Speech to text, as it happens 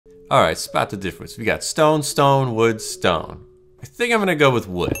All right, spot the difference. We got stone, stone, wood, stone. I think I'm gonna go with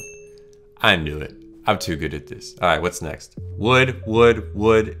wood. I knew it. I'm too good at this. All right, what's next? Wood, wood,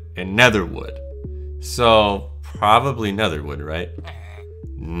 wood, and netherwood. So probably netherwood, right?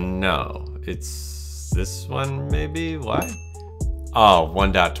 No, it's this one maybe. Why? Oh,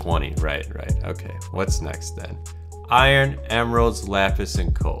 1.20. Right. Okay. What's next then? Iron, emeralds, lapis,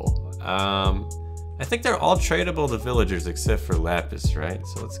 and coal. I think they're all tradable to villagers except for lapis, right?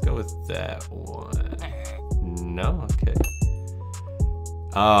 So let's go with that one. No? Okay.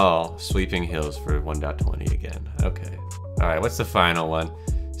 Oh, sweeping hills for 1.20 again. Okay. All right, what's the final one?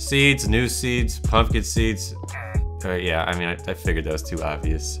 Seeds, new seeds, pumpkin seeds. Yeah, I mean, I figured that was too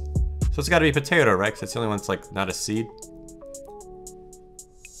obvious. So it's gotta be potato, right? Because it's the only one that's like not a seed.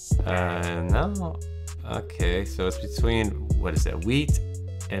 No. Okay, so it's between, what is that, wheat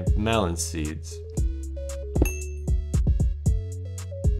and melon seeds.